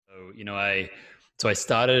I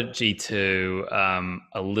started G2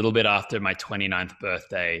 a little bit after my 29th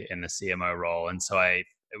birthday in the CMO role. And so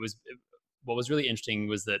what was really interesting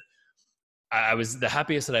was that I was the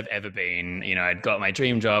happiest that I've ever been. I'd got my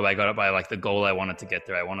dream job. I got it by like the goal I wanted to get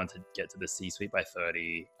there. I wanted to get to the C-suite by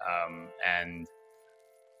 30.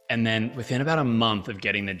 And then within about a month of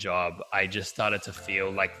getting the job, I just started to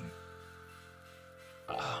feel like,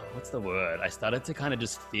 what's the word? I started to kind of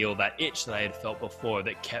just feel that itch that I had felt before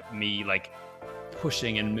that kept me like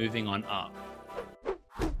pushing and moving on up.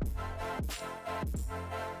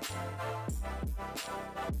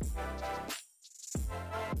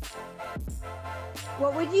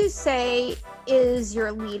 What would you say is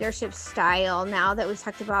your leadership style now that we've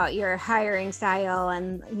talked about your hiring style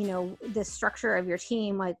and, the structure of your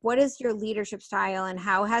team? Like, what is your leadership style and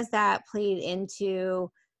how has that played into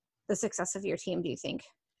the success of your team, do you think?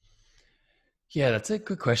 Yeah, that's a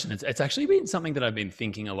good question. It's actually been something that I've been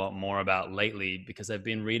thinking a lot more about lately because I've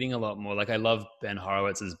been reading a lot more. Like I love Ben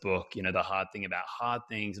Horowitz's book, The Hard Thing About Hard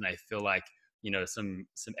Things. And I feel like, some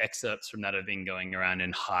excerpts from that have been going around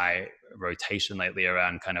in high rotation lately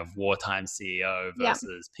around kind of wartime CEO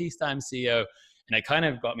versus peacetime CEO. And it kind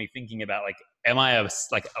of got me thinking about like, am I a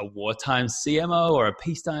wartime CMO or a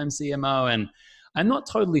peacetime CMO? And I'm not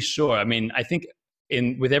totally sure. I mean, I think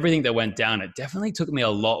with everything that went down, it definitely took me a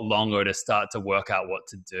lot longer to start to work out what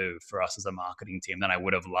to do for us as a marketing team than I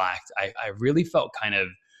would have liked. I really felt kind of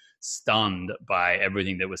stunned by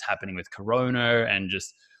everything that was happening with Corona and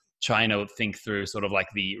just trying to think through sort of like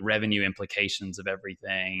the revenue implications of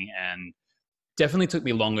everything, and definitely took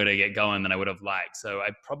me longer to get going than I would have liked. So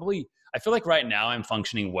I feel like right now I'm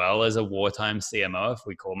functioning well as a wartime CMO, if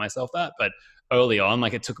we call myself that. But early on,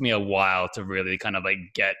 like it took me a while to really kind of like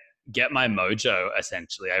get my mojo,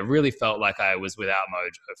 essentially. I really felt like I was without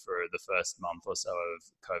mojo for the first month or so of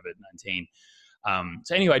COVID-19.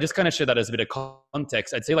 So anyway, I just kind of share that as a bit of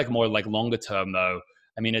context. I'd say like more like longer term though.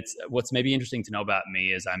 I mean, what's maybe interesting to know about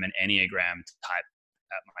me is I'm an Enneagram type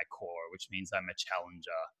at my core, which means I'm a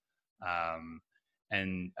challenger.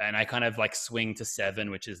 And I kind of like swing to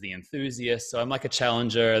 7, which is the enthusiast. So I'm like a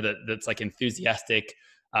challenger that's like enthusiastic,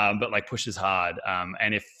 but like pushes hard.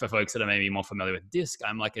 And if for folks that are maybe more familiar with DISC,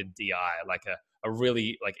 I'm like a DI, like a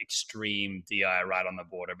really like extreme DI right on the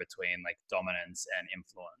border between like dominance and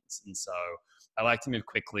influence. And so I like to move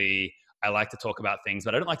quickly. I like to talk about things,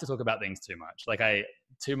 but I don't like to talk about things too much.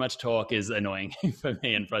 Too much talk is annoying for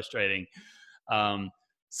me and frustrating.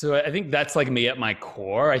 So I think that's like me at my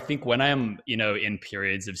core. I think when I'm, in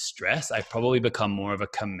periods of stress, I probably become more of a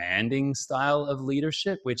commanding style of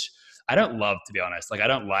leadership, which I don't love, to be honest. Like I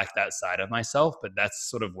don't like that side of myself, but that's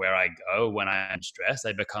sort of where I go when I'm stressed.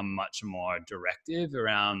 I become much more directive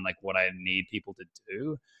around like what I need people to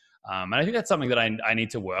do. And I think that's something that I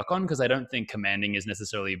need to work on, because I don't think commanding is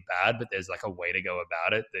necessarily bad, but there's like a way to go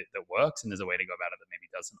about it that works, and there's a way to go about it that maybe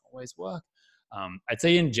doesn't always work. I'd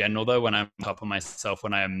say in general though, when I'm up on myself,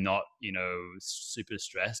 when I am not, super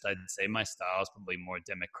stressed, I'd say my style is probably more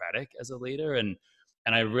democratic as a leader. And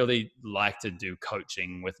I really like to do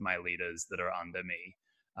coaching with my leaders that are under me.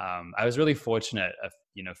 I was really fortunate,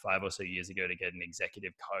 5 or so years ago to get an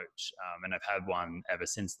executive coach, and I've had one ever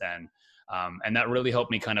since then. And that really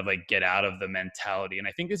helped me kind of like get out of the mentality. And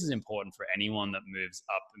I think this is important for anyone that moves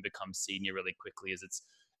up and becomes senior really quickly, is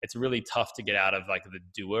it's really tough to get out of like the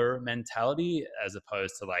doer mentality as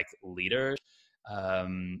opposed to like leader.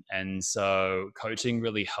 And so coaching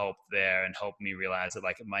really helped there and helped me realize that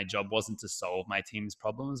like my job wasn't to solve my team's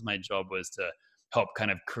problems. My job was to help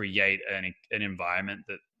kind of create an environment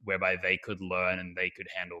whereby they could learn and they could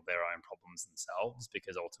handle their own problems themselves,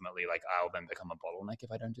 because ultimately like I'll then become a bottleneck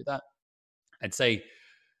if I don't do that. I'd say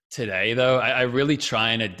today though, I really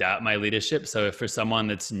try and adapt my leadership. So if for someone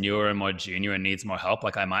that's newer and more junior and needs more help,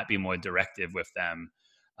 like I might be more directive with them,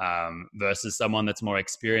 versus someone that's more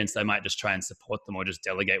experienced. I might just try and support them or just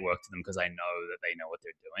delegate work to them because I know that they know what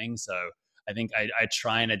they're doing. So I think I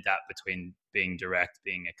try and adapt between being direct,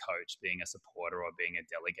 being a coach, being a supporter, or being a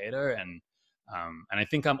delegator. And I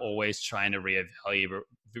think I'm always trying to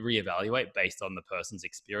reevaluate based on the person's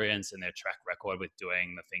experience and their track record with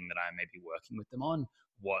doing the thing that I may be working with them on,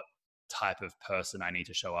 what type of person I need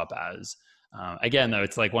to show up as. Again, though,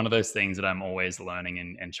 it's like one of those things that I'm always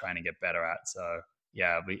learning and trying to get better at. So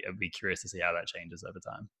yeah, I'd be curious to see how that changes over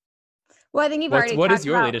time. Well, I think you've already What talked is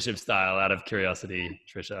your about leadership style, out of curiosity,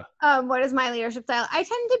 Trisha? what is my leadership style. I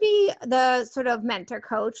tend to be the sort of mentor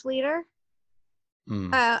coach leader.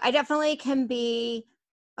 I definitely can be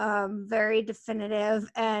very definitive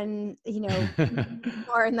and,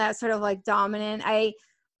 more in that sort of like dominant. I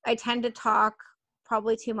tend to talk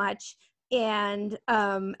probably too much, and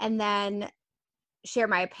then share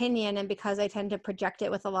my opinion, and because I tend to project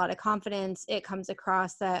it with a lot of confidence, it comes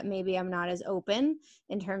across that maybe I'm not as open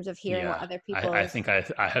in terms of hearing what Yeah. other I people's. think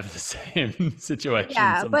I have the same situation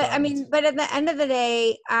Yeah, but I sometimes. mean, but at the end of the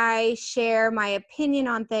day, I share my opinion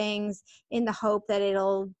on things in the hope that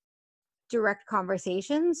it'll direct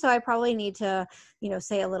conversation. So I probably need to,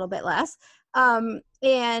 say a little bit less.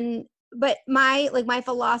 And but my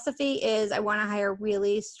philosophy is I want to hire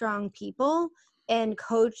really strong people and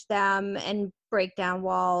coach them and break down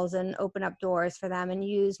walls and open up doors for them and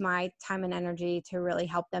use my time and energy to really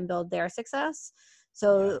help them build their success. Yeah.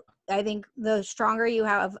 So I think the stronger you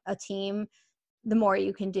have a team, the more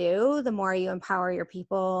you can do, the more you empower your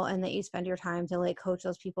people, and that you spend your time to like coach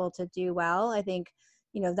those people to do well. I think,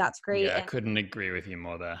 that's great. Yeah, I couldn't agree with you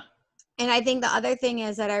more there. And I think the other thing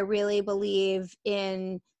is that I really believe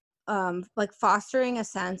in like fostering a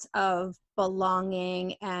sense of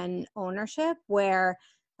belonging and ownership where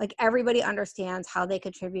like everybody understands how they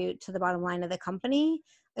contribute to the bottom line of the company.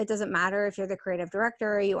 It doesn't matter if you're the creative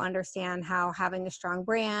director, you understand how having a strong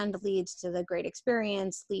brand leads to the great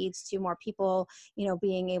experience, leads to more people,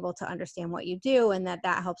 being able to understand what you do, and that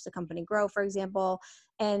helps the company grow, for example.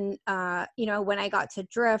 And, when I got to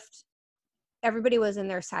Drift, everybody was in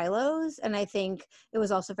their silos, and I think it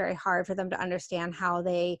was also very hard for them to understand how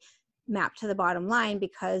they map to the bottom line,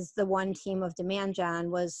 because the one team of demand gen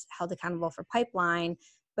was held accountable for pipeline,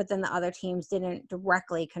 but then the other teams didn't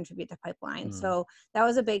directly contribute to pipeline. Mm. So that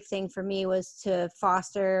was a big thing for me, was to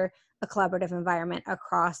foster a collaborative environment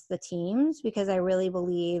across the teams, because I really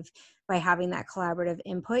believe by having that collaborative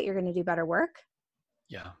input, you're going to do better work.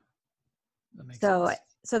 Yeah, that makes So sense.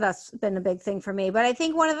 so that's been a big thing for me. But I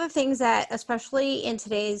think one of the things that, especially in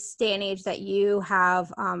today's day and age, that you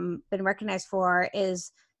have been recognized for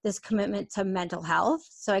is this commitment to mental health.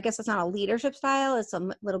 So I guess it's not a leadership style. It's a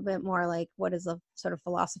little bit more like, what is the sort of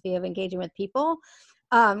philosophy of engaging with people?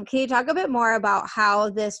 Can you talk a bit more about how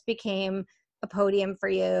this became a podium for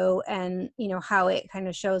you, and, how it kind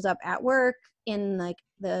of shows up at work, in like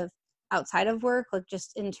the outside of work, like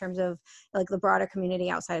just in terms of like the broader community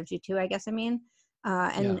outside of G2, I guess I mean.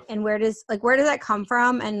 Yeah. And where does that come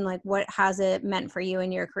from, and like what has it meant for you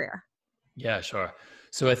in your career? Yeah, sure.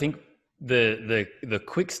 So I think the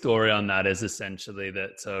quick story on that is essentially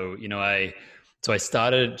that, I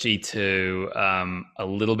started G2 a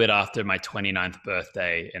little bit after my 29th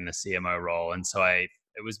birthday in the CMO role. And so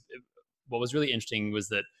what was really interesting was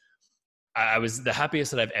that I was the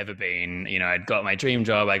happiest that I've ever been. I'd got my dream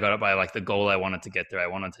job. I got it by like the goal I wanted to get there. I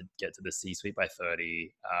wanted to get to the C-suite by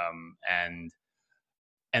 30.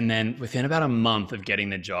 And then within about a month of getting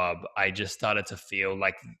the job, I just started to feel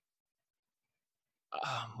like,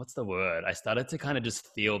 what's the word? I started to kind of just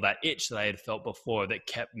feel that itch that I had felt before that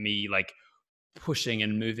kept me like pushing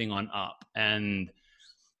and moving on up. And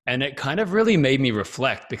it kind of really made me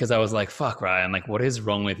reflect, because I was like, fuck, Ryan, like, what is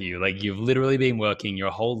wrong with you? Like, you've literally been working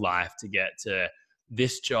your whole life to get to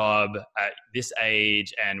this job at this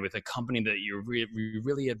age and with a company that you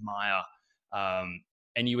really admire.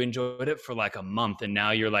 And you enjoyed it for like a month, and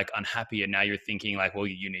now you're like unhappy, and now you're thinking like, well,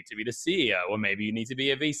 you need to be the CEO, or maybe you need to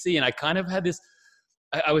be a VC. And I kind of had this,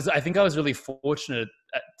 I think I was really fortunate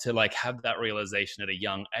to like have that realization at a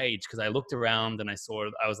young age, because I looked around and I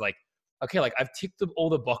was like, okay, like I've ticked all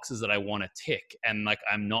the boxes that I want to tick, and like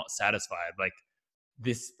I'm not satisfied. Like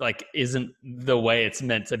this like isn't the way it's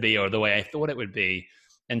meant to be, or the way I thought it would be.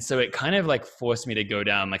 And so it kind of like forced me to go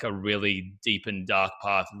down like a really deep and dark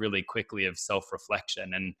path really quickly of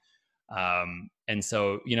self-reflection. And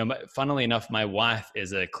so, funnily enough, my wife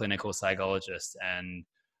is a clinical psychologist, and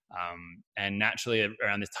naturally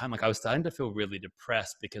around this time, like I was starting to feel really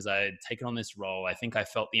depressed, because I had taken on this role. I think I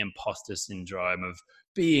felt the imposter syndrome of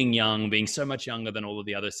being young, being so much younger than all of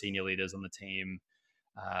the other senior leaders on the team.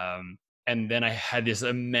 And then I had this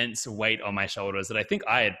immense weight on my shoulders that I think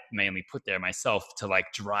I had mainly put there myself to like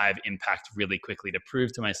drive impact really quickly, to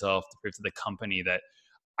prove to myself, to prove to the company that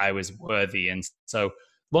I was worthy. And so,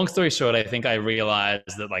 long story short, I think I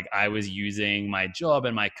realized that like I was using my job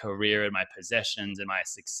and my career and my possessions and my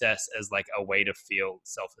success as like a way to feel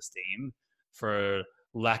self-esteem, for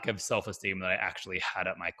lack of self-esteem that I actually had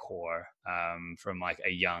at my core, from like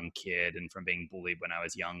a young kid and from being bullied when I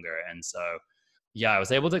was younger. And so, yeah, I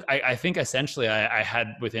was able to, I think essentially I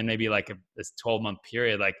had within maybe like this 12-month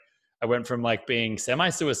period, like I went from like being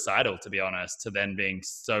semi-suicidal, to be honest, to then being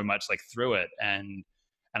so much like through it. And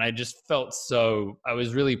I just felt so, I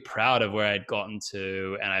was really proud of where I'd gotten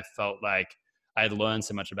to. And I felt like I'd learned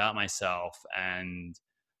so much about myself. And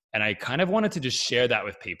I kind of wanted to just share that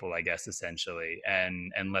with people, I guess, essentially,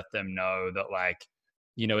 and let them know that like,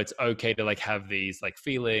 it's okay to like have these like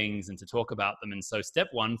feelings and to talk about them. And so step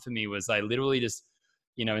one for me was I literally just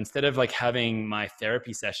instead of like having my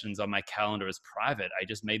therapy sessions on my calendar as private, I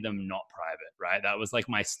just made them not private, right? That was like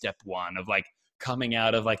my step one of like coming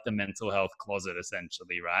out of like the mental health closet,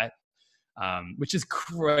 essentially, right? Which is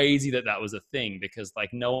crazy that that was a thing, because like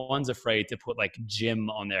no one's afraid to put like gym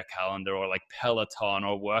on their calendar or like Peloton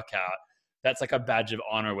or workout. That's like a badge of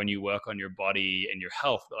honor when you work on your body and your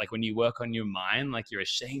health. But like when you work on your mind, like you're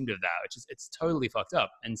ashamed of that, which is, it's totally fucked up.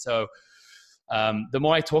 And so the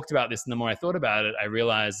more I talked about this and the more I thought about it, I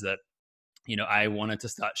realized that, I wanted to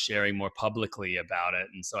start sharing more publicly about it.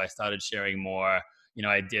 And so I started sharing more.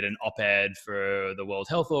 I did an op-ed for the World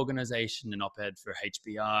Health Organization, an op-ed for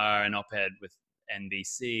HBR, an op-ed with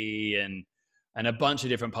NBC, and a bunch of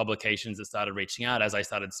different publications that started reaching out as I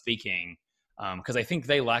started speaking. Because I think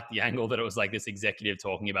they liked the angle that it was like this executive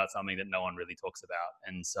talking about something that no one really talks about.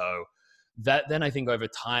 And so that then I think over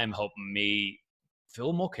time helped me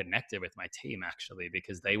feel more connected with my team, actually,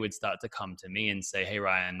 because they would start to come to me and say, hey,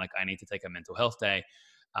 Ryan, like I need to take a mental health day.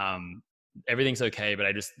 Everything's okay, but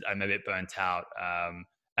I'm a bit burnt out.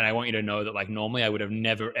 And I want you to know that like normally I would have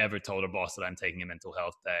never, ever told a boss that I'm taking a mental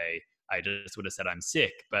health day. I just would have said I'm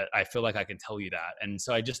sick, but I feel like I can tell you that. And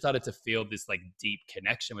so I just started to feel this like deep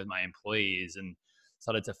connection with my employees, and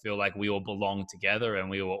started to feel like we all belong together and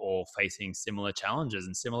we were all facing similar challenges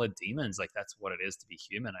and similar demons. Like that's what it is to be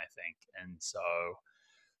human, I think. And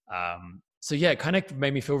so yeah, it kind of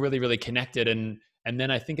made me feel really, really connected. And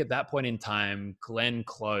then I think at that point in time, Glenn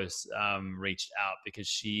Close reached out, because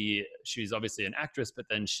she's obviously an actress, but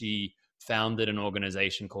then she founded an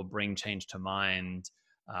organization called Bring Change to Mind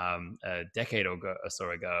a decade or so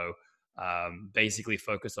ago, basically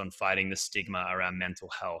focused on fighting the stigma around mental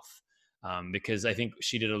health. Because I think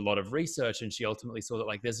she did a lot of research, and she ultimately saw that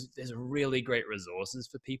like there's really great resources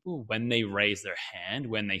for people when they raise their hand,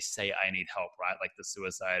 when they say I need help, right? Like the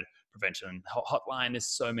suicide prevention hotline. There's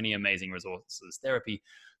so many amazing resources, therapy,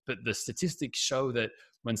 but the statistics show that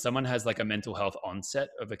when someone has like a mental health onset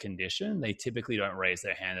of a condition, they typically don't raise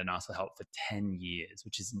their hand and ask for help for 10 years,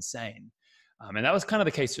 which is insane. And that was kind of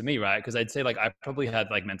the case for me, right? Because I'd say like I probably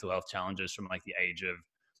had like mental health challenges from like the age of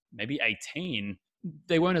maybe 18.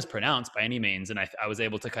 They weren't as pronounced by any means, and I was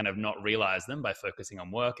able to kind of not realize them by focusing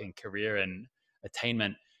on work and career and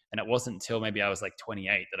attainment. And it wasn't until maybe I was like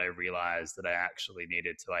 28 that I realized that I actually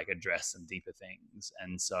needed to like address some deeper things.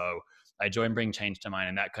 And so I joined Bring Change to Mind,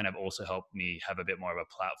 and that kind of also helped me have a bit more of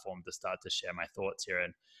a platform to start to share my thoughts here.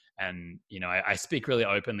 And I speak really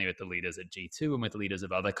openly with the leaders at G2 and with leaders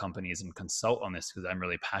of other companies and consult on this because I'm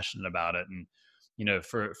really passionate about it. And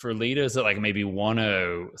for leaders that like maybe want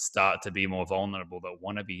to start to be more vulnerable, that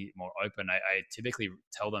want to be more open, I typically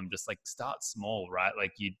tell them just like start small, right?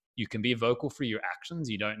 Like you can be vocal for your actions.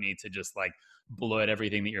 You don't need to just like blurt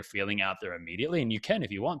everything that you're feeling out there immediately, and you can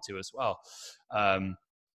if you want to as well.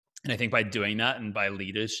 And I think by doing that and by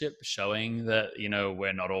leadership showing that,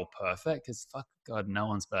 we're not all perfect, because fuck God, no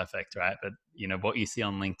one's perfect, right? But, what you see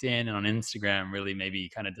on LinkedIn and on Instagram really maybe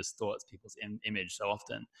kind of distorts people's image so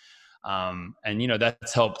often. And,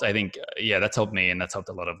 that's helped, I think, that's helped me, and that's helped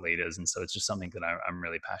a lot of leaders. And so it's just something that I'm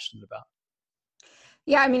really passionate about.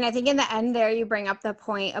 Yeah. I mean, I think in the end there, you bring up the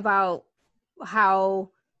point about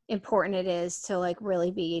how important it is to like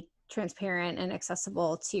really be transparent and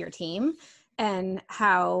accessible to your team, and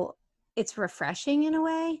how it's refreshing in a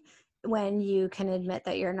way when you can admit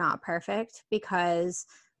that you're not perfect, because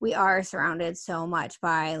we are surrounded so much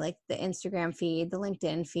by like the Instagram feed, the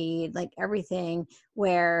LinkedIn feed, like everything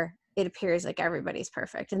where it appears like everybody's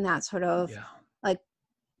perfect. And that sort of like,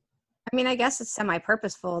 I mean, I guess it's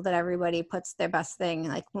semi-purposeful that everybody puts their best thing.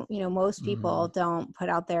 Like, most people don't put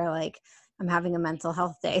out there like, I'm having a mental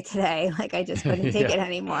health day today. Like, I just couldn't take it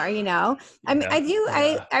anymore, I mean,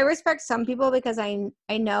 I respect some people, because I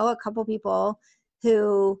know a couple people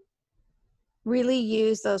who really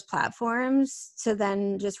use those platforms to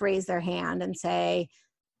then just raise their hand and say,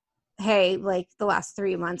 hey, like the last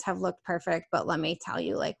 3 months have looked perfect, but let me tell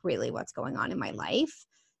you like really what's going on in my life.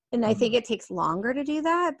 And I think it takes longer to do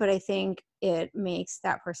that, but I think it makes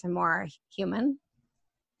that person more human.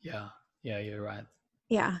 Yeah, you're right.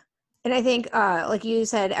 Yeah. And I think, like you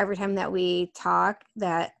said, every time that we talk,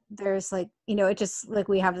 that there's like, it just like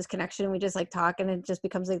we have this connection, we just like talk, and it just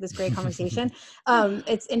becomes like this great conversation.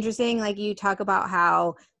 It's interesting. Like you talk about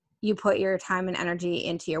how you put your time and energy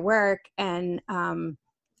into your work. And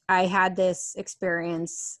I had this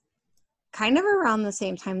experience kind of around the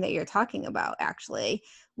same time that you're talking about, actually,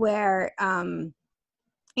 where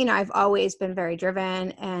I've always been very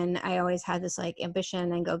driven, and I always had this like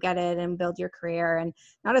ambition and go get it and build your career, and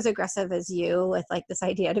not as aggressive as you with like this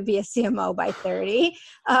idea to be a CMO by 30.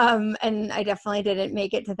 And I definitely didn't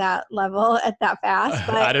make it to that level at that fast,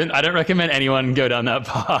 but I don't recommend anyone go down that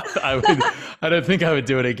path. I don't think I would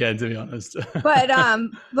do it again, to be honest.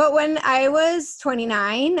 but when I was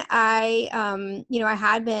 29, I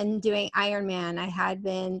had been doing Ironman. I had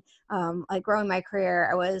been like growing my career.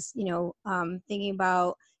 I was, thinking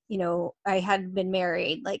about, I had been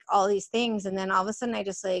married, like all these things. And then all of a sudden I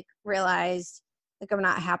just like realized like I'm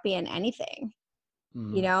not happy in anything,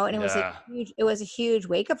 and Yeah. it was a huge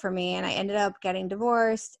wake up for me. And I ended up getting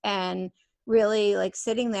divorced and really like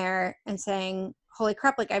sitting there and saying, holy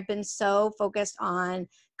crap, like I've been so focused on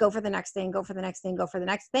go for the next thing, go for the next thing, go for the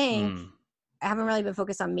next thing. Mm. I haven't really been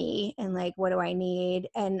focused on me and like, what do I need?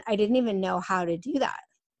 And I didn't even know how to do that.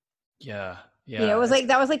 Yeah. It Yeah. was like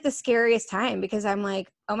that was like the scariest time because I'm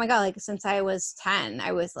like, oh my God, like since I was 10,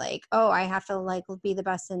 I was like, oh, I have to like be the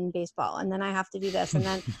best in baseball. And then I have to do this. And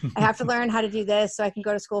then I have to learn how to do this so I can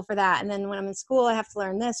go to school for that. And then when I'm in school, I have to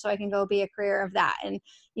learn this so I can go be a career of that. And,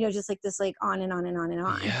 just like this, like on and on and on and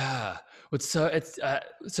on. Yeah. It's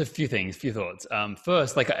a few things, few thoughts.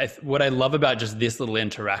 First, like what I love about just this little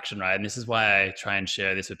interaction, right? And this is why I try and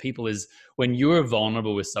share this with people is when you are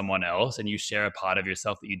vulnerable with someone else and you share a part of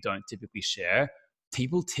yourself that you don't typically share,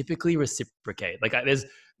 people typically reciprocate. Like there's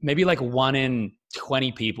maybe like 1 in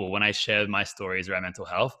 20 people when I share my stories around mental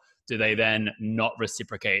health, do they then not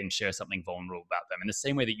reciprocate and share something vulnerable about them in the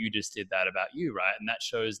same way that you just did that about you, right? And that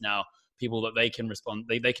shows now people that they can respond,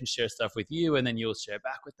 they can share stuff with you and then you'll share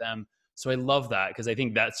back with them. So I love that because I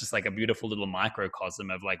think that's just like a beautiful little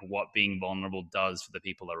microcosm of like what being vulnerable does for the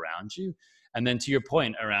people around you. And then to your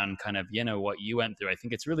point around kind of, what you went through, I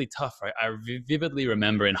think it's really tough, right? I vividly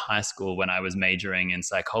remember in high school when I was majoring in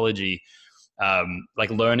psychology,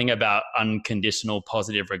 like learning about unconditional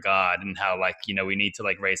positive regard and how like, we need to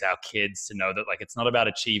like raise our kids to know that like it's not about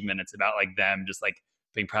achievement, it's about like them just like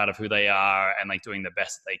being proud of who they are and like doing the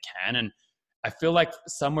best that they can. And I feel like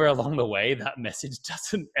somewhere along the way that message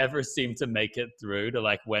doesn't ever seem to make it through to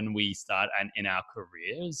like when we start and in our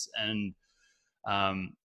careers.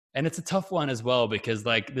 Um and it's a tough one as well because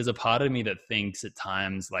like there's a part of me that thinks at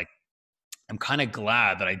times like I'm kind of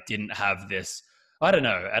glad that I didn't have this. I don't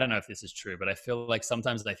know. I don't know if this is true, but I feel like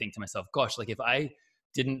sometimes I think to myself, gosh, like if I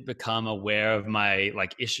didn't become aware of my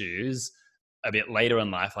like issues a bit later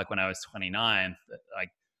in life, like when I was 29, like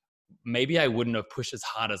maybe I wouldn't have pushed as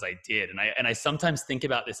hard as I did. And I sometimes think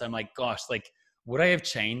about this. I'm like, gosh, like would I have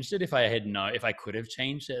changed it if I could have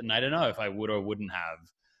changed it? And I don't know if I would or wouldn't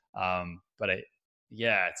have. But it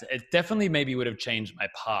definitely maybe would have changed my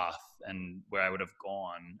path and where I would have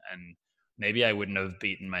gone. And maybe I wouldn't have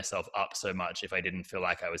beaten myself up so much if I didn't feel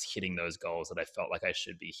like I was hitting those goals that I felt like I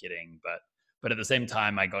should be hitting. But at the same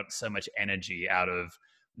time, I got so much energy out of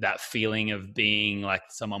that feeling of being like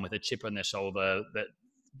someone with a chip on their shoulder,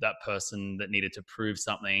 that person that needed to prove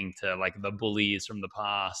something to like the bullies from the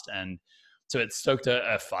past. And so it stoked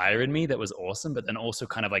a fire in me that was awesome, but then also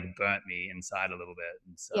kind of like burnt me inside a little bit.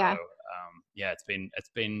 And so Yeah. it's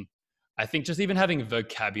been I think just even having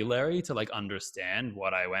vocabulary to like understand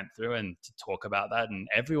what I went through and to talk about that. And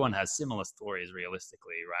everyone has similar stories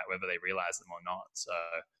realistically, right? Whether they realize them or not. So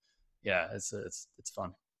yeah, it's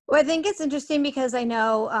fun. Well, I think it's interesting because I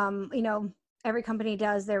know, every company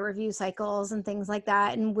does their review cycles and things like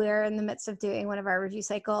that. And we're in the midst of doing one of our review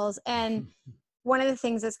cycles. And one of the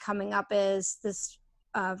things that's coming up is this,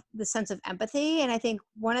 the sense of empathy. And I think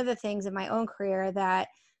one of the things in my own career that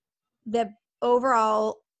the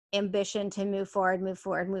overall ambition to move forward, move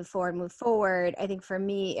forward, move forward, move forward, I think for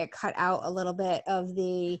me, it cut out a little bit of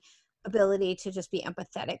the ability to just be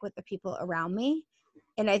empathetic with the people around me.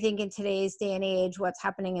 And I think in today's day and age, what's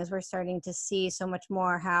happening is we're starting to see so much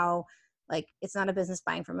more how like it's not a business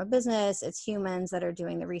buying from a business, it's humans that are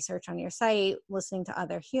doing the research on your site, listening to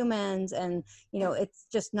other humans. And, it's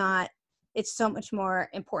just not, it's so much more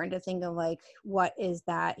important to think of like, what is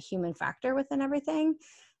that human factor within everything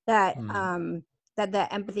that, Hmm. that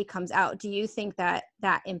the empathy comes out. Do you think that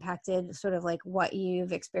that impacted sort of like what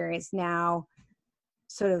you've experienced now,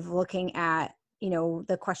 sort of looking at,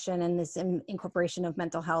 the question and this incorporation of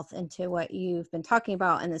mental health into what you've been talking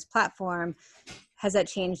about in this platform? Has that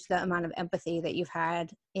changed the amount of empathy that you've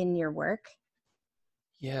had in your work?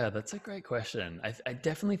 Yeah, that's a great question. I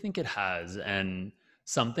definitely think it has. And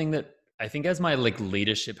something that I think as my like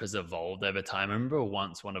leadership has evolved over time, I remember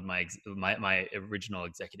once one of my original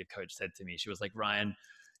executive coach said to me, she was like, Ryan,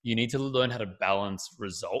 you need to learn how to balance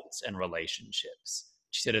results and relationships.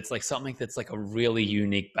 she said it's like something that's like a really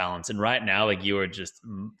unique balance. And right now, like you are just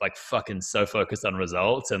like fucking so focused on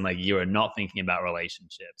results, and like you are not thinking about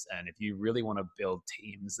relationships. And if you really want to build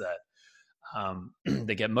teams that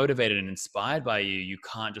that get motivated and inspired by you, you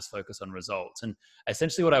can't just focus on results. And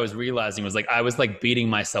essentially what I was realizing was like I was like beating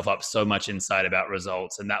myself up so much inside about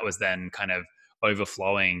results, and that was then kind of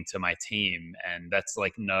overflowing to my team, and that's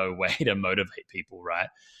like no way to motivate people, right?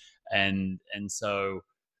 And so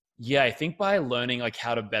yeah, I think by learning like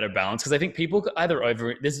how to better balance, because I think people either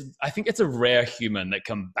over this, I think it's a rare human that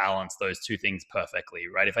can balance those two things perfectly,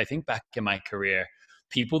 right? If I think back in my career,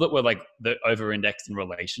 people that were like the over indexed in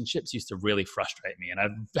relationships used to really frustrate me. And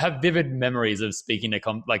I have vivid memories of speaking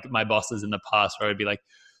to like my bosses in the past where I'd be like,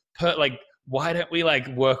 like, why don't we like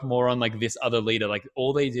work more on like this other leader? Like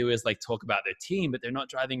all they do is like talk about their team, but they're not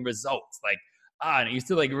driving results. Like, and it used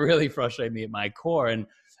to like really frustrate me at my core. And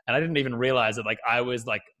I didn't even realize that like I was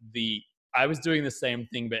doing the same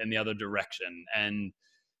thing but in the other direction. And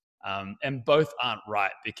both aren't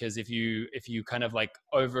right, because if you kind of like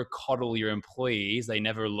over coddle your employees, they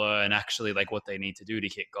never learn actually like what they need to do to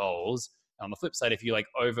hit goals. On the flip side, if you like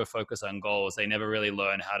over focus on goals, they never really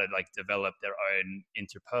learn how to like develop their own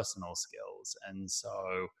interpersonal skills. And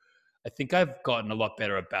so I think I've gotten a lot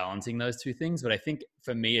better at balancing those two things. But I think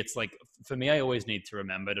for me, it's like, for me, I always need to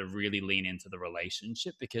remember to really lean into the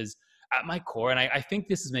relationship, because at my core, and I think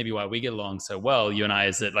this is maybe why we get along so well, you and I,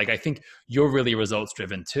 is that like, I think you're really results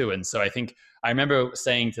driven too. And so I think I remember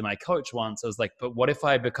saying to my coach once, I was like, but what if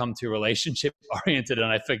I become too relationship oriented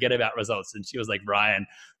and I forget about results? And she was like, Ryan,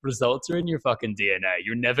 results are in your fucking DNA.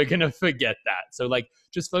 You're never going to forget that. So like,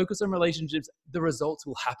 just focus on relationships. The results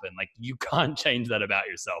will happen. Like you can't change that about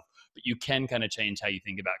yourself, but you can kind of change how you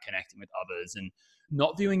think about connecting with others and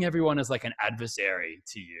not viewing everyone as like an adversary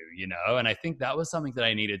to you, you know? And I think that was something that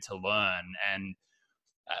I needed to learn. And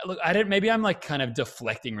look, I don't, maybe I'm like kind of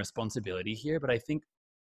deflecting responsibility here, but I think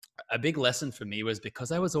a big lesson for me was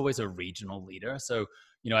because I was always a regional leader. So,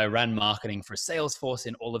 you know, I ran marketing for Salesforce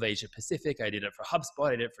in all of Asia Pacific. I did it for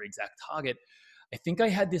HubSpot. I did it for Exact Target. I think I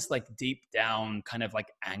had this like deep down kind of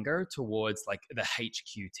like anger towards like the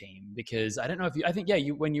HQ team, because I don't know if you, I think, yeah,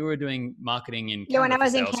 you, when you were doing marketing in Yeah, when Canada I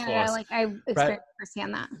for was in Canada, Salesforce, like I right? experienced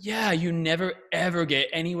firsthand that. Yeah, you never ever get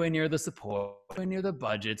anywhere near the support, anywhere near the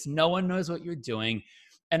budgets. No one knows what you're doing.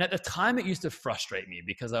 And at the time, it used to frustrate me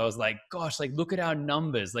because I was like, gosh, like, look at our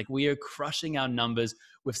numbers. Like, we are crushing our numbers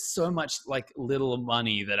with so much like little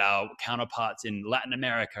money that our counterparts in Latin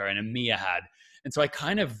America and EMEA had. And so I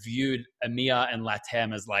kind of viewed EMEA and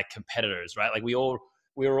LATAM as like competitors, right? Like we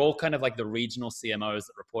were all kind of like the regional CMOs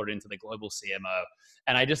that reported into the global CMO.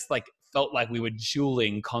 And I just like felt like we were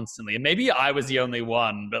dueling constantly. And maybe I was the only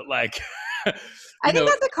one, but like, I you think know,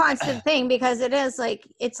 that's a constant thing because it is like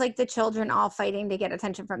it's like the children all fighting to get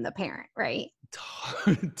attention from the parent, right?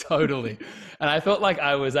 totally. And I felt like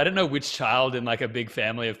I don't know which child in like a big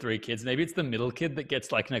family of three kids. Maybe it's the middle kid that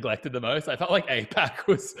gets like neglected the most. I felt like APAC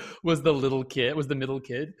was the little kid, was the middle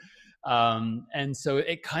kid. And so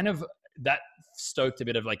it kind of, that stoked a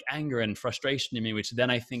bit of like anger and frustration in me, which then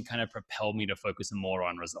I think kind of propelled me to focus more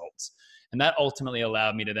on results. And that ultimately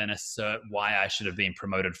allowed me to then assert why I should have been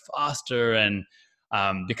promoted faster. And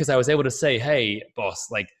because I was able to say, hey, boss,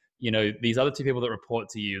 like, you know, these other two people that report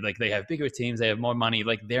to you, like they have bigger teams, they have more money,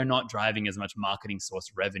 like they're not driving as much marketing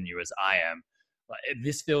source revenue as I am.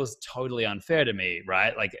 This feels totally unfair to me,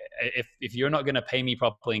 right? Like if you're not going to pay me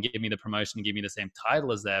properly and give me the promotion and give me the same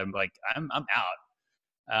title as them, like I'm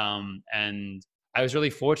out. And I was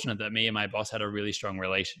really fortunate that me and my boss had a really strong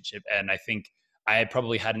relationship. And I think I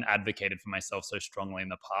probably hadn't advocated for myself so strongly in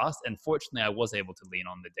the past. And fortunately, I was able to lean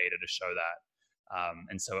on the data to show that.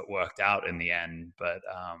 And so it worked out in the end. But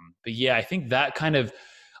yeah, I think that kind of,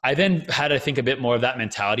 I then had, I think, a bit more of that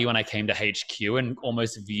mentality when I came to HQ and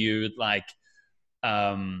almost viewed like,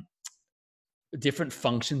 um, different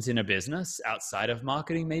functions in a business outside of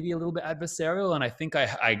marketing maybe a little bit adversarial. And I think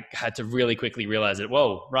I had to really quickly realize that,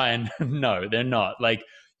 whoa, Ryan, no, they're not. Like,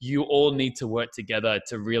 you all need to work together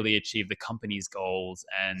to really achieve the company's goals.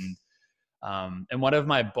 And one of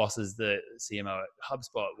my bosses, the CMO at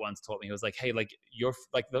HubSpot, once taught me, he was like, hey, like you're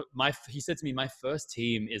like he said to me, my first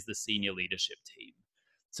team is the senior leadership team.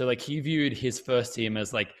 So like he viewed his first team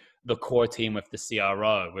as like the core team with the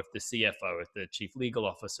CRO, with the CFO, with the chief legal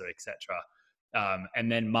officer, etc.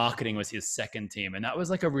 And then marketing was his second team. And that was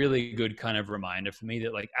like a really good kind of reminder for me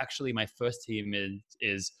that like, actually my first team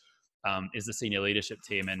is the senior leadership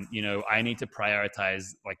team. And, you know, I need to prioritize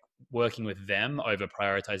like working with them over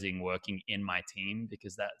prioritizing working in my team,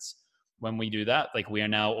 because that's when we do that, like we are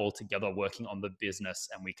now all together working on the business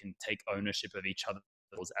and we can take ownership of each other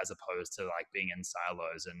as opposed to like being in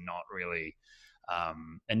silos and not really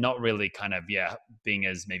and not really kind of, yeah, being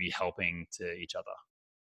as maybe helping to each other.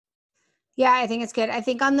 Yeah, I think it's good. I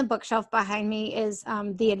think on the bookshelf behind me is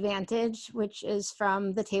The Advantage, which is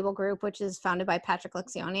from the Table Group, which is founded by Patrick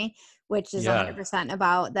Lencioni, which is Yeah, 100%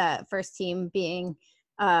 about the first team being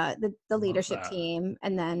the love leadership that. team,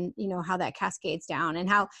 and then how that cascades down, and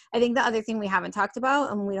how I think the other thing we haven't talked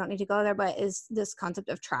about, and we don't need to go there, but is this concept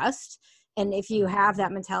of trust. And if you have Mm,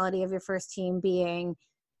 that mentality of your first team being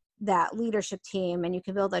that leadership team, and you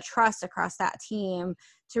can build a trust across that team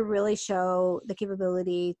to really show the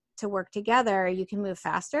capability to work together, you can move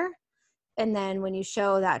faster. And then when you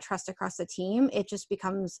show that trust across the team, it just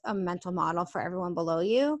becomes a mental model for everyone below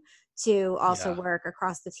you to also yeah. work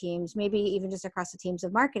across the teams, maybe even just across the teams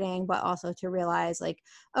of marketing, but also to realize like,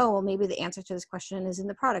 oh, well, maybe the answer to this question is in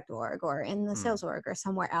the product org or in the Mm, sales org or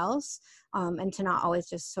somewhere else. And to not always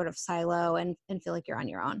just sort of silo and feel like you're on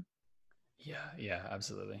your own. yeah, yeah,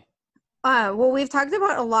 absolutely. Well, we've talked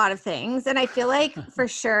about a lot of things, and I feel like for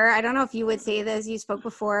sure, I don't know if you would say this, you spoke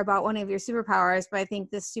before about one of your superpowers, but I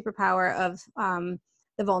think this superpower of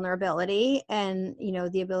the vulnerability and,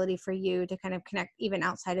 the ability for you to kind of connect even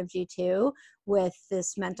outside of G2 with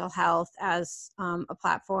this mental health as a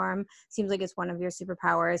platform seems like it's one of your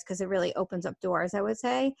superpowers because it really opens up doors, I would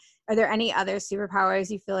say. Are there any other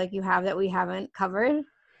superpowers you feel like you have that we haven't covered?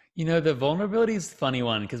 The vulnerability is a funny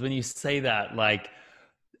one because when you say that, like,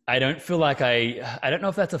 I don't feel like I don't know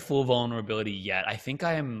if that's a full vulnerability yet. I think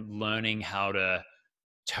I am learning how to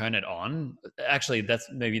turn it on. Actually, that's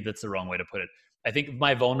the wrong way to put it. I think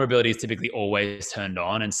my vulnerability is typically always turned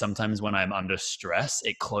on, and sometimes when I'm under stress,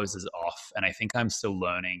 it closes off. And I think I'm still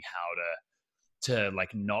learning how to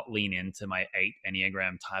like not lean into my 8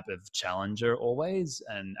 Enneagram type of challenger always,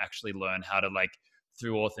 and actually learn how to like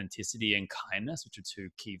through authenticity and kindness, which are two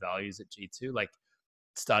key values at G2, like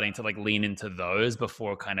starting to like lean into those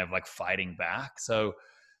before kind of like fighting back. So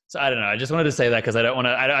I don't know. I just wanted to say that because I don't want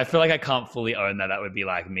to. I feel like I can't fully own that. That would be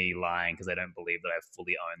like me lying because I don't believe that I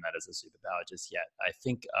fully own that as a superpower just yet. I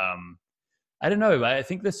think I don't know. I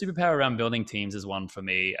think the superpower around building teams is one for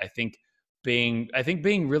me. I think being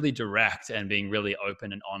really direct and being really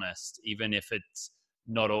open and honest, even if it's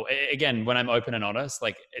not all. Again, when I'm open and honest,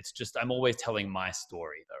 like it's just I'm always telling my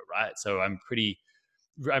story though, right? So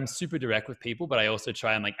I'm super direct with people, but I also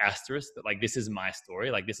try and like asterisk that like this is my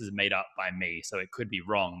story, like this is made up by me, so it could be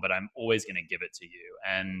wrong, but I'm always going to give it to you.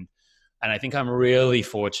 And I think I'm really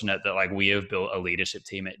fortunate that like we have built a leadership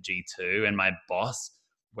team at G2 and my boss,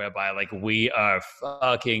 whereby like we are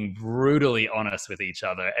fucking brutally honest with each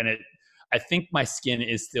other, and it. I think my skin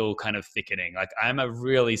is still kind of thickening. Like I'm a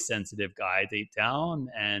really sensitive guy deep down,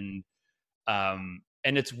 and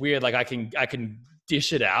it's weird, like I can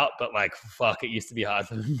dish it out, but like fuck, it used to be hard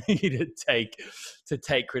for me to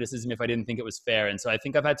take criticism if I didn't think it was fair. And so I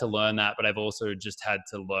think I've had to learn that, but I've also just had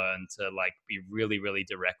to learn to like be really really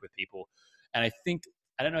direct with people. And I think,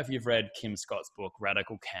 I don't know if you've read Kim Scott's book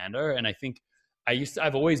Radical Candor, and I think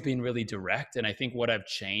I've always been really direct, and I think what I've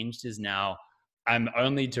changed is now I'm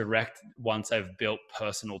only direct once I've built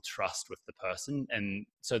personal trust with the person, and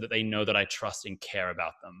so that they know that I trust and care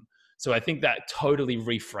about them. So I think that totally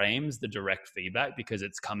reframes the direct feedback because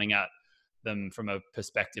it's coming at them from a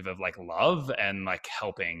perspective of like love and like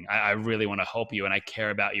helping. I really want to help you and I care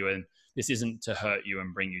about you. And this isn't to hurt you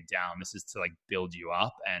and bring you down. This is to like build you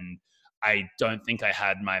up. And I don't think I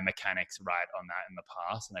had my mechanics right on that in the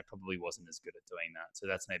past. And I probably wasn't as good at doing that. So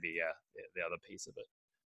that's maybe, yeah, the other piece of it.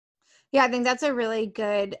 Yeah, I think that's a really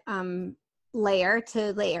good layer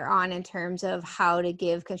to layer on in terms of how to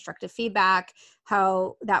give constructive feedback,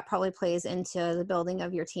 how that probably plays into the building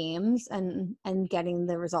of your teams and getting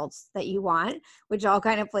the results that you want, which all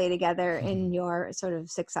kind of play together in your sort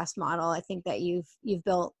of success model. I think that you've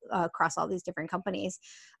built across all these different companies.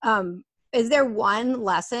 Is there one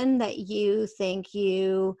lesson that you think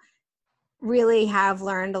you really have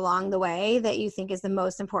learned along the way that you think is the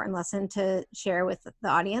most important lesson to share with the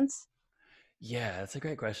audience? Yeah, that's a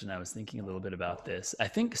great question. I was thinking a little bit about this. I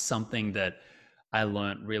think something that I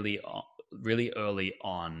learned really early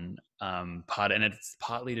on, and it's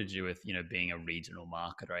partly to do with being a regional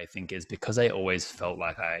marketer. I think is because I always felt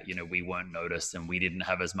like we weren't noticed and we didn't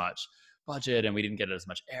have as much budget and we didn't get as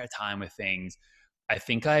much airtime with things. I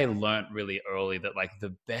think I learned really early that like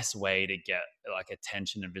the best way to get like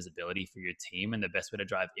attention and visibility for your team and the best way to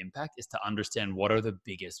drive impact is to understand what are the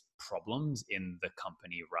biggest problems in the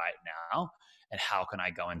company right now and how can I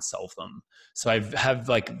go and solve them. So I have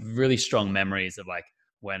like really strong memories of like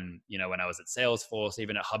when I was at Salesforce,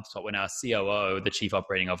 even at HubSpot, when our COO, the Chief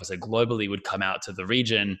Operating Officer globally, would come out to the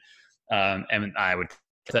region, and I would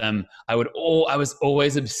I was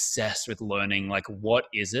always obsessed with learning, like, what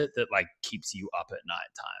is it that like keeps you up at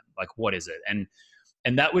nighttime? Like, what is it?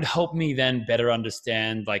 And that would help me then better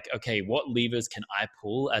understand, like, okay, what levers can I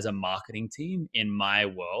pull as a marketing team in my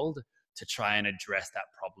world to try and address that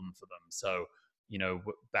problem for them? So,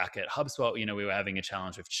 back at HubSpot, we were having a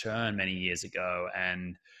challenge with churn many years ago.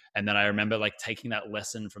 And then I remember like taking that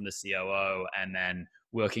lesson from the COO and then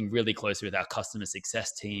working really closely with our customer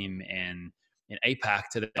success team in APAC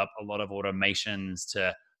to develop a lot of automations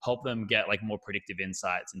to help them get like more predictive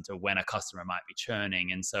insights into when a customer might be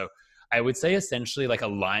churning. And so I would say essentially like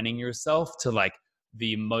aligning yourself to like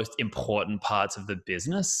the most important parts of the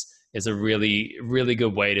business is a really, really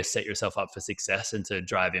good way to set yourself up for success and to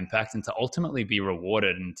drive impact and to ultimately be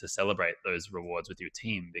rewarded and to celebrate those rewards with your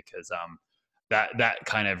team, because that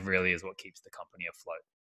kind of really is what keeps the company afloat.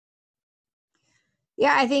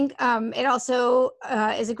 Yeah, I think it also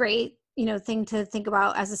is a great, thing to think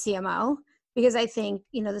about as a CMO, because I think,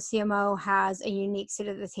 the CMO has a unique seat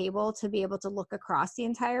at the table to be able to look across the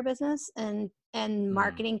entire business, and Mm,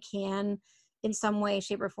 marketing can, in some way,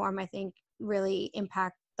 shape or form, I think, really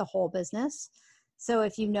impact the whole business. So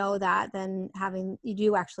if you know that, then you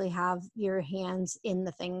do actually have your hands in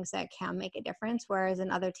the things that can make a difference, whereas in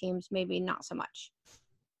other teams, maybe not so much.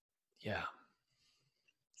 yeah.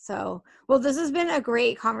 So, well, this has been a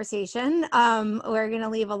great conversation. We're going to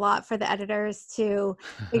leave a lot for the editors to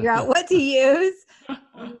figure out what to use.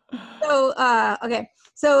 So, okay.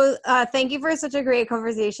 So, thank you for such a great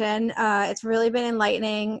conversation. It's really been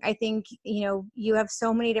enlightening. I think, you have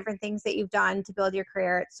so many different things that you've done to build your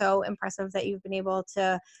career. It's so impressive that you've been able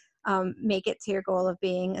to make it to your goal of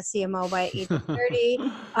being a CMO by age of 30.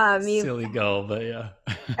 You've Silly goal, but yeah.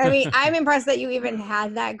 I mean, I'm impressed that you even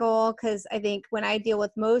had that goal, because I think when I deal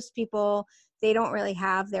with most people, they don't really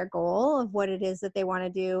have their goal of what it is that they want to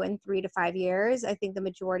do in 3 to 5 years. I think the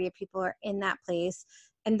majority of people are in that place,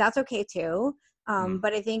 and that's okay too. Mm,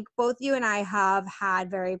 But I think both you and I have had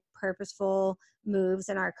very purposeful moves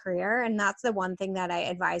in our career, and that's the one thing that I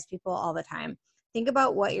advise people all the time. Think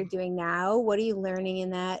about what you're doing now. What are you learning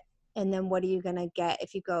in that? And then what are you going to get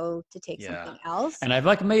if you go to take yeah. something else? And I've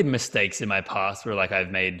like made mistakes in my past where like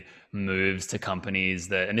I've made moves to companies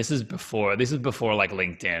that, and this is before like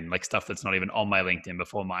LinkedIn, like stuff that's not even on my LinkedIn,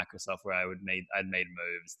 before Microsoft, where I'd made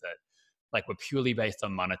moves that like were purely based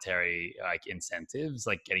on monetary like incentives,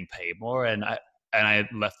 like getting paid more. And I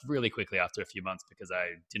left really quickly after a few months because I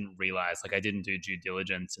didn't realize, like, I didn't do due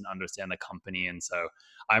diligence and understand the company. And so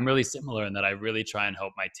I'm really similar in that I really try and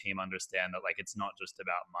help my team understand that like it's not just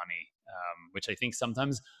about money, which I think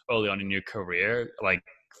sometimes early on in your career like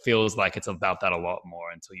feels like it's about that a lot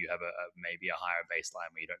more until you have maybe a higher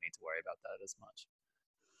baseline where you don't need to worry about that as much.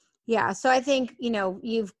 Yeah. So I think,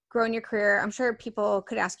 you've grown your career. I'm sure people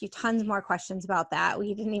could ask you tons more questions about that.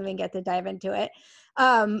 We didn't even get to dive into it.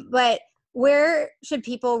 But where should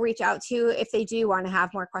people reach out to if they do want to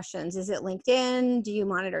have more questions? Is it LinkedIn? Do you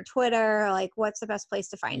monitor Twitter? Like, what's the best place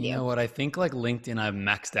to find You you? know what? I think like LinkedIn, I've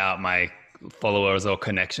maxed out my followers or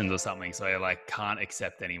connections or something, so I like can't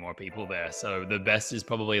accept any more people there. So the best is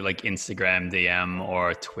probably like Instagram DM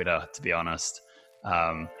or Twitter, to be honest.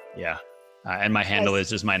 Yeah, and my handle Nice. is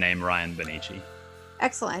just my name, Ryan Bonnici.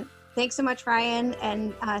 Excellent. Thanks so much, Ryan.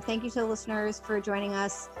 And thank you to the listeners for joining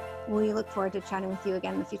us. We look forward to chatting with you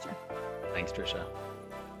again in the future. Thanks, Trisha.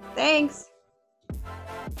 Thanks.